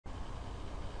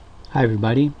Hi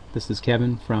everybody, this is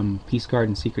Kevin from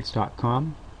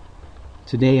peacegardenSecrets.com.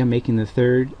 Today I'm making the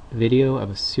third video of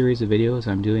a series of videos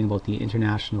I'm doing about the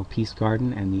International Peace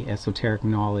Garden and the esoteric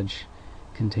knowledge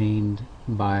contained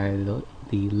by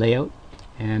the layout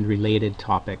and related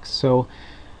topics. So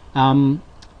in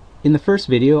the first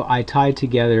video I tied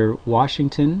together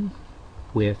Washington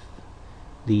with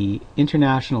the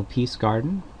International Peace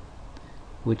Garden,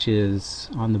 which is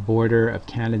on the border of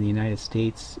Canada and the United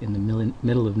States in the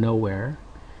middle of nowhere,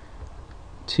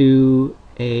 to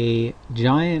a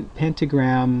giant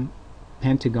pentagon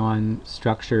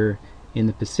structure in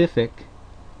the Pacific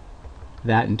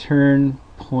that in turn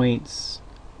points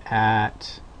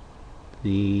at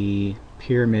the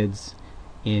pyramids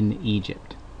in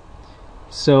Egypt.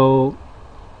 So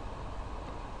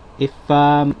if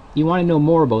you want to know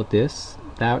more about this,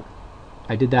 I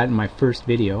did that in my first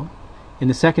video. In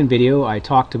the second video I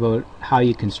talked about how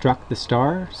you construct the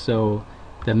star, so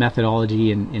the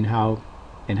methodology and how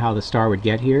the star would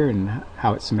get here and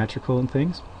how it's symmetrical and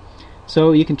things.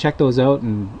 So you can check those out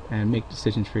and make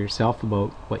decisions for yourself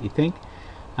about what you think.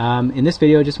 In this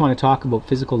video I just want to talk about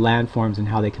physical landforms and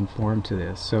how they conform to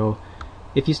this. So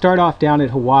if you start off down at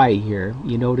Hawaii here,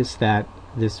 you notice that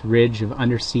this ridge of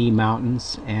undersea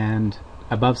mountains and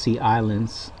above sea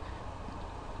islands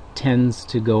tends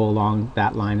to go along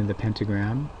that line of the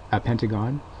pentagon,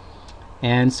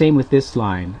 and same with this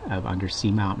line of undersea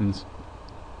mountains,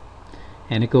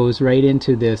 and it goes right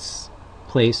into this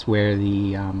place where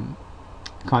the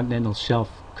continental shelf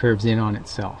curves in on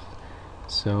itself.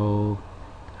 So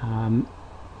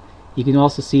you can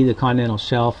also see the continental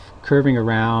shelf curving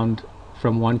around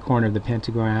from one corner of the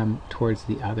pentagram towards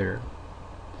the other.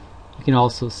 You can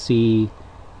also see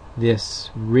this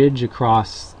ridge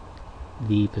across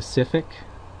the Pacific,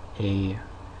 a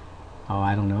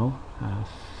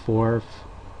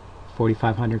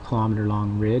 4,500 kilometer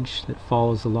long ridge that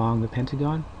follows along the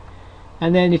Pentagon.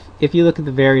 And then if you look at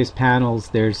the various panels,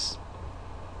 there's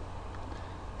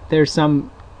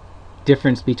some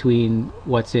difference between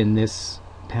what's in this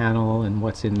panel and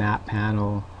what's in that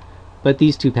panel, but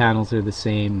these two panels are the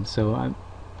same, so I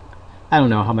don't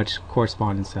know how much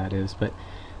correspondence that is, but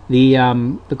the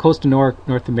coast of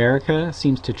North America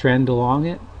seems to trend along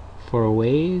it for a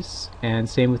ways, and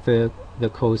same with the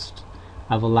coast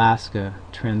of Alaska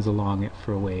trends along it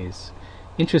for a ways.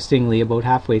 Interestingly, about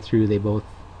halfway through they both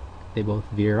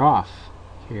veer off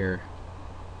here.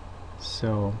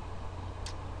 So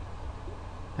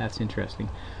that's interesting.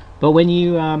 But when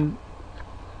you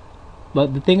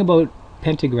but the thing about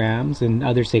pentagrams and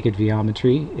other sacred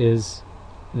geometry is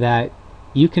that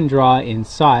you can draw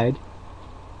inside.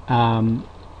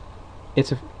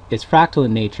 It's fractal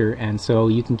in nature, and so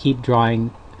you can keep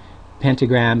drawing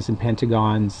pentagrams and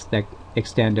pentagons that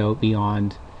extend out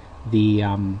beyond the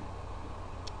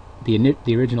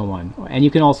original one, and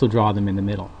you can also draw them in the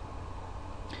middle.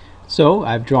 So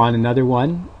I've drawn another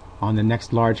one on the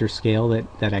next larger scale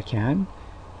that I can.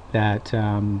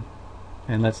 And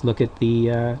let's look at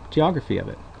the geography of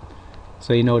it.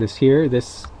 So you notice here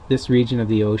this region of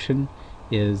the ocean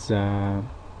is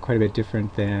quite a bit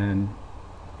different than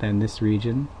this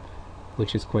region,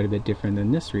 which is quite a bit different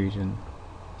than this region.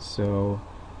 So,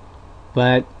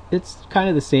 but it's kind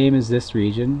of the same as this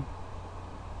region.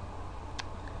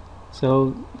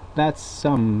 So that's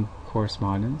some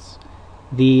correspondence.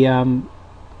 The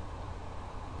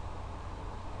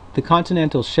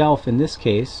continental shelf in this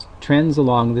case trends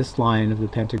along this line of the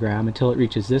pentagram until it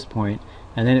reaches this point,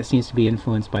 and then it seems to be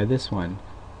influenced by this one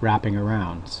wrapping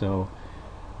around. So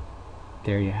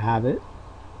there you have it.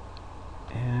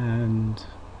 And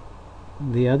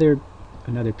another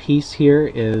piece here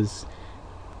is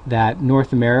that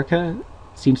North America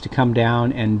seems to come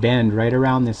down and bend right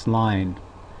around this line,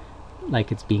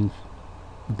 like it's being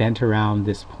bent around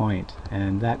this point.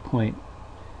 And that point,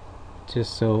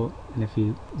 just so, and if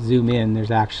you zoom in,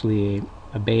 there's actually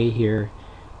a bay here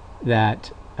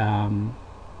that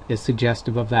is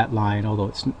suggestive of that line, although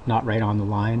it's not right on the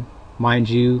line. Mind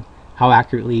you, how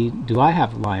accurately do I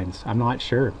have lines? I'm not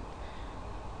sure.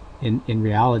 In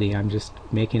reality, I'm just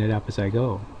making it up as I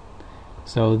go.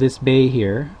 So this bay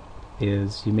here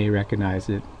is, you may recognize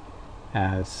it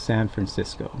as San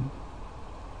Francisco.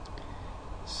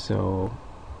 So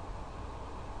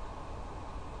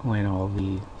when all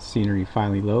the scenery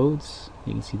finally loads,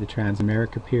 you can see the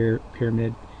Transamerica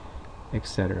Pyramid,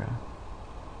 etc.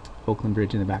 Oakland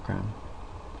Bridge in the background.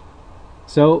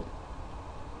 So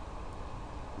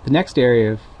the next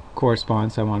area of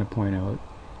correspondence I want to point out,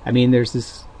 I mean, there's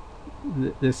this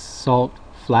salt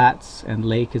flats and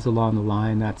lake is along the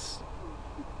line. That's,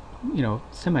 you know,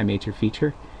 semi-major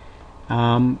feature.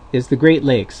 Is the Great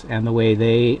Lakes and the way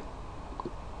they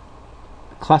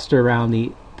cluster around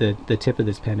the tip of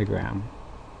this pentagram.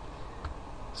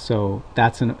 So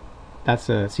that's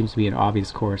seems to be an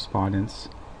obvious correspondence.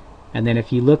 And then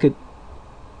if you look at,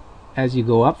 as you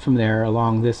go up from there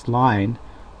along this line,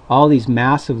 all these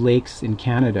massive lakes in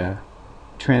Canada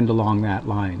trend along that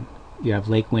line. You have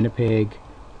Lake Winnipeg,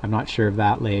 I'm not sure of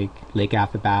that lake, Lake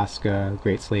Athabasca,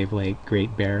 Great Slave Lake,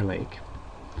 Great Bear Lake.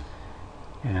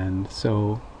 And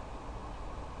so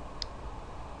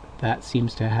that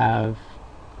seems to have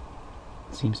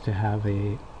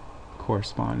a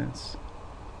correspondence.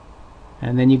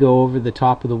 And then you go over the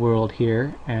top of the world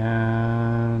here,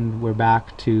 and we're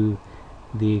back to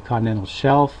the continental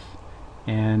shelf,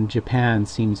 and Japan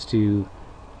seems to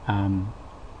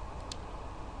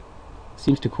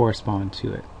correspond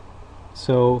to it.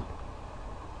 So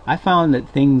I found that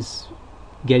things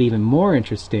get even more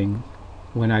interesting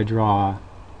when I draw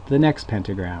the next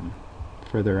pentagram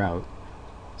further out.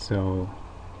 So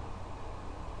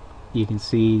you can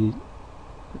see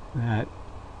that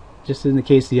just in the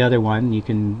case of the other one, you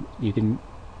can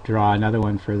draw another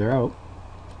one further out.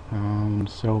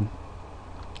 So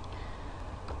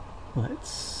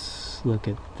let's look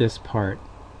at this part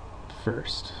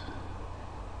first.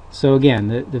 So again,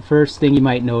 the first thing you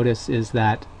might notice is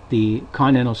that the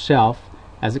continental shelf,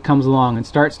 as it comes along and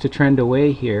starts to trend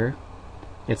away here,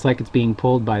 it's like it's being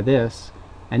pulled by this,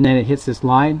 and then it hits this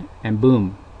line and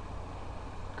boom,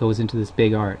 goes into this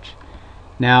big arch.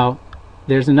 Now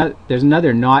there's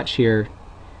another notch here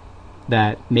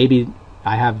that maybe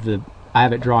I have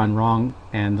it drawn wrong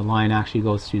and the line actually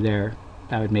goes through there.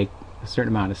 That would make a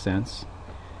certain amount of sense.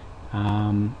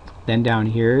 Then down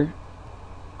here,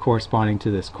 corresponding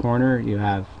to this corner, you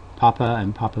have Papua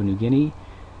and Papua New Guinea.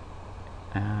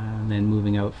 And then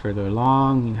moving out further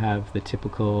along, you have the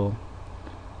typical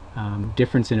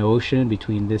difference in ocean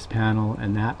between this panel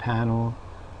and that panel.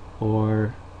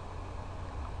 Or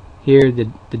here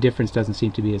the difference doesn't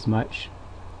seem to be as much,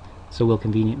 so we'll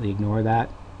conveniently ignore that,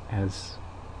 as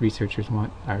researchers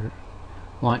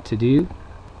want to do.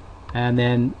 And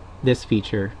then this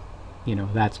feature, you know,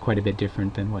 that's quite a bit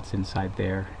different than what's inside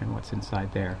there and what's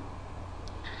inside there.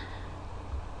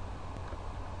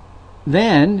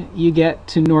 Then you get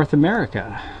to North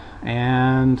America,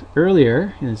 and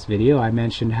earlier in this video I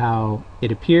mentioned how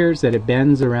it appears that it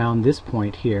bends around this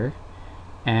point here,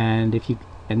 and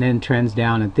then trends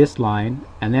down at this line,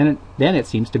 and then it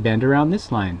seems to bend around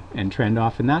this line and trend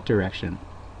off in that direction,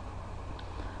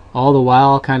 all the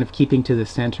while kind of keeping to the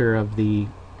center of the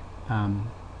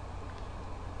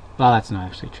well, that's not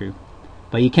actually true,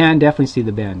 but you can definitely see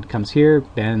the bend. Comes here,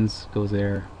 bends, goes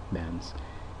there, bends.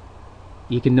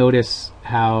 You can notice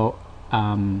how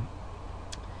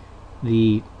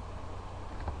it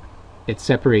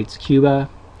separates Cuba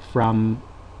from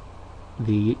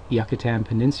the Yucatan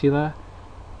Peninsula,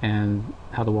 and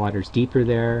how the water's deeper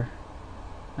there.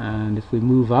 And if we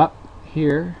move up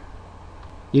here,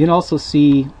 you can also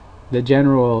see the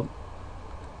general,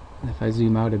 if I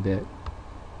zoom out a bit,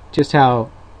 just how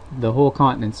the whole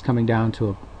continent's coming down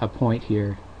to a point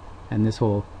here, and this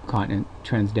whole continent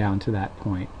trends down to that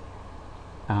point.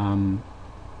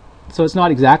 So it's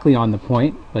not exactly on the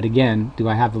point, but again, do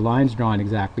I have the lines drawn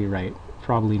exactly right?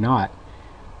 Probably not.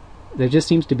 There just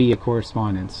seems to be a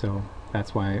correspondence, so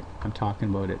that's why I'm talking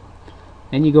about it.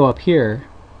 And you go up here,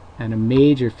 and a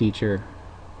major feature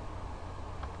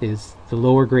is the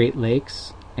lower Great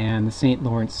Lakes and the St.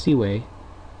 Lawrence Seaway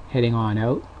heading on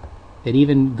out. It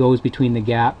even goes between the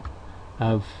gap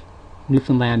of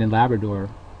Newfoundland and Labrador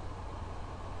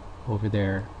over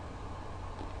there.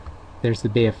 There's the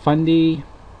Bay of Fundy,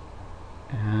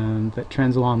 and that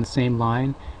trends along the same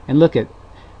line. And look at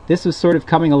this, is sort of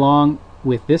coming along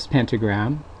with this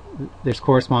pentagram. There's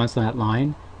correspondence to that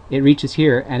line. It reaches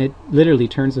here and it literally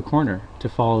turns the corner to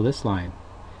follow this line.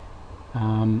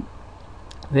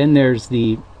 Then there's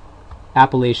the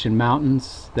Appalachian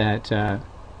Mountains that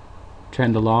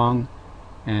trend along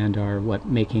and are what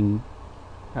made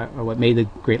the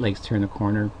Great Lakes turn the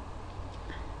corner.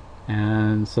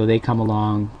 And so they come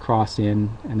along, cross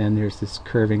in, and then there's this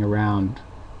curving around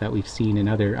that we've seen in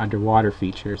other underwater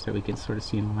features that we can sort of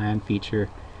see in a land feature.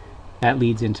 That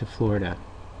leads into Florida.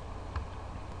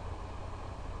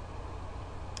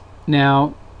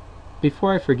 Now,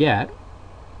 before I forget,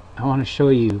 I want to show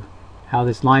you how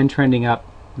this line trending up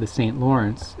the St.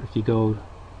 Lawrence, if you go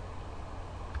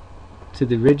to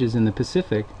the ridges in the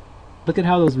Pacific, look at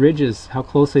how those ridges, how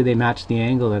closely they match the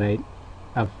angle that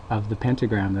of the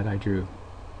pentagram that I drew.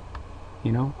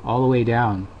 You know, all the way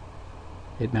down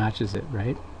it matches it,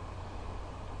 right?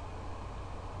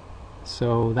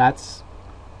 So that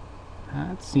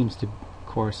seems to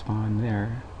correspond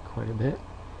there quite a bit.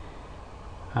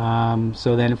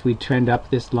 So then if we trend up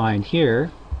this line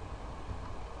here,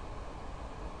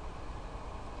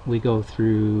 we go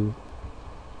through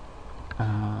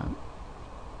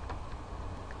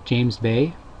James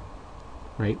Bay,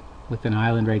 right, with an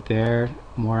island right there,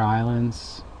 more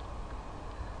islands.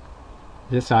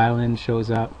 This island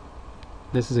shows up.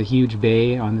 This is a huge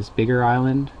bay on this bigger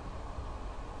island,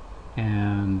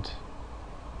 and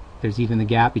there's even the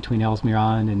gap between Ellesmere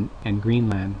Island and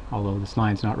Greenland, although this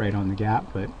line's not right on the gap,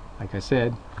 but like I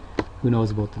said, who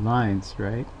knows about the lines,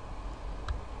 right?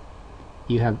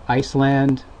 You have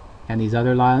Iceland and these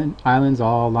other islands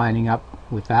all lining up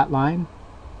with that line.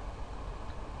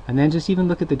 And then just even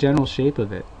look at the general shape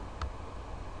of it.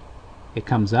 It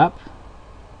comes up,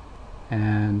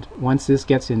 and once this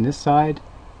gets in this side,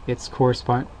 this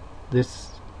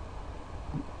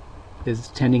is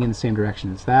tending in the same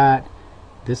direction as that.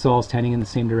 This all is tending in the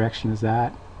same direction as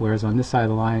that, whereas on this side of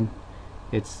the line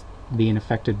it's being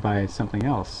affected by something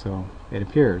else, so it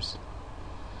appears.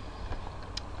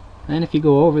 And if you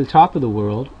go over the top of the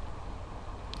world,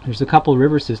 there's a couple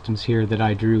river systems here that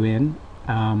I drew in,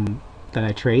 that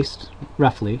I traced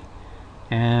roughly,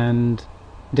 and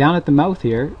down at the mouth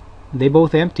here they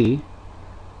both empty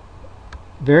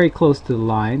very close to the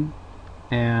line,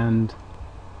 and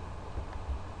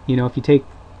you know, if you take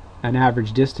an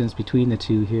average distance between the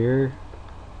two here,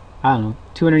 I don't know,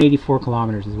 284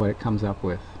 kilometers is what it comes up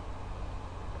with.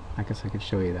 I guess I could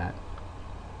show you that.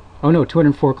 Oh no,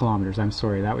 204 kilometers, I'm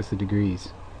sorry, that was the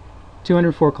degrees.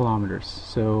 204 kilometers,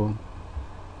 so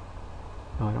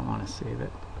oh, I don't want to save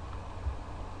it.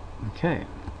 Okay,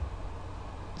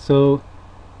 so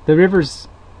the rivers,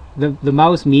 the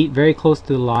mouths meet very close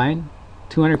to the line,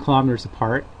 200 kilometers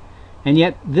apart, and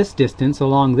yet this distance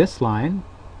along this line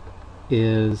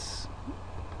is,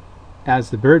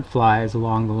 as the bird flies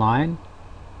along the line,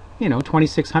 you know,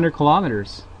 2,600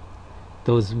 kilometers.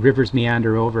 Those rivers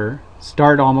meander over,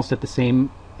 start almost at the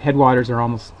same, headwaters are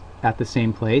almost at the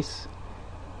same place,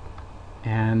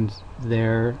 and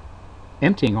they're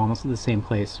emptying almost at the same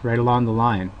place, right along the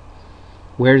line.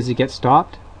 Where does it get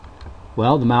stopped?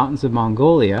 Well, the mountains of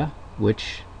Mongolia,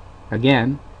 which,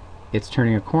 again, it's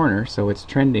turning a corner, so it's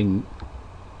trending,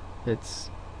 it's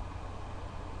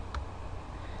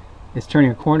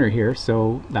turning a corner here,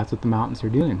 so that's what the mountains are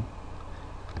doing.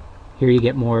 Here you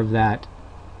get more of that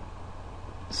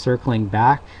circling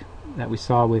back that we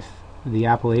saw with the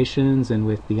Appalachians and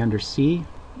with the undersea.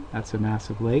 That's a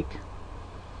massive lake.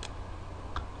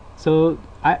 So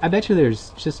I bet you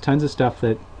there's just tons of stuff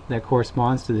that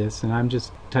corresponds to this, and I'm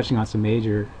just touching on some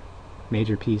major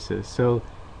pieces. So,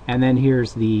 and then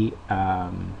here's the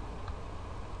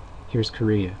here's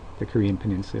Korea, the Korean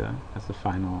Peninsula. That's the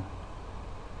final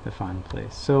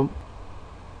place. So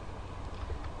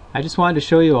I just wanted to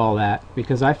show you all that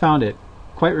because I found it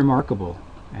quite remarkable.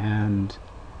 And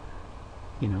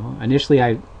you know, initially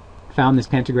I found this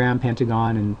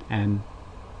pentagon, and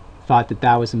thought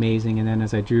that was amazing, and then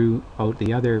as I drew out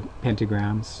the other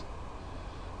pentagrams,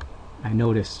 I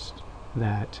noticed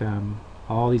that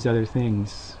all these other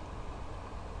things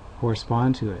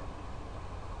correspond to it.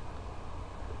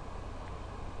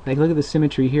 Like, look at the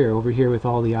symmetry here, over here with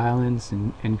all the islands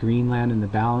and Greenland and the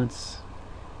balance,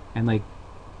 and like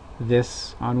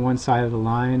this on one side of the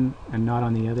line and not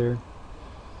on the other.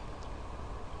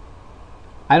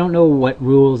 I don't know what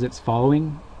rules it's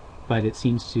following, but it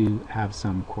seems to have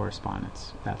some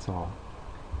correspondence, that's all.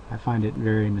 I find it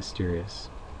very mysterious.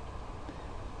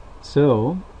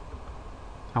 So,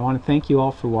 I want to thank you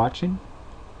all for watching,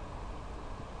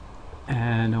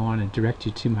 and I want to direct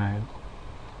you to my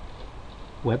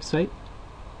website,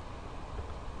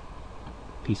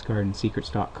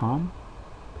 peacegardensecrets.com,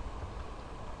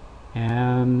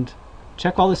 and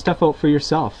check all this stuff out for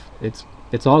yourself. It's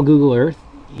all Google Earth.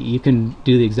 You can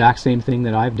do the exact same thing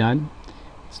that I've done.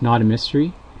 It's not a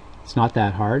mystery. It's not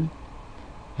that hard.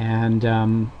 And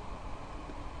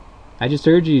I just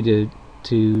urge you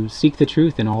to seek the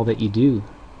truth in all that you do,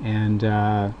 and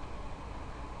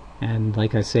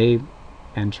like I say,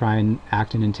 and try and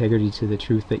act in integrity to the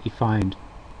truth that you find.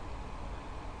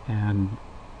 And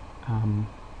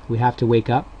we have to wake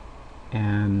up,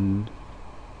 and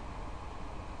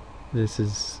this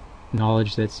is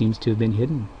knowledge that seems to have been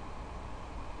hidden.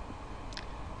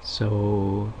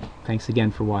 So thanks again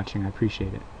for watching. I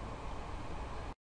appreciate it.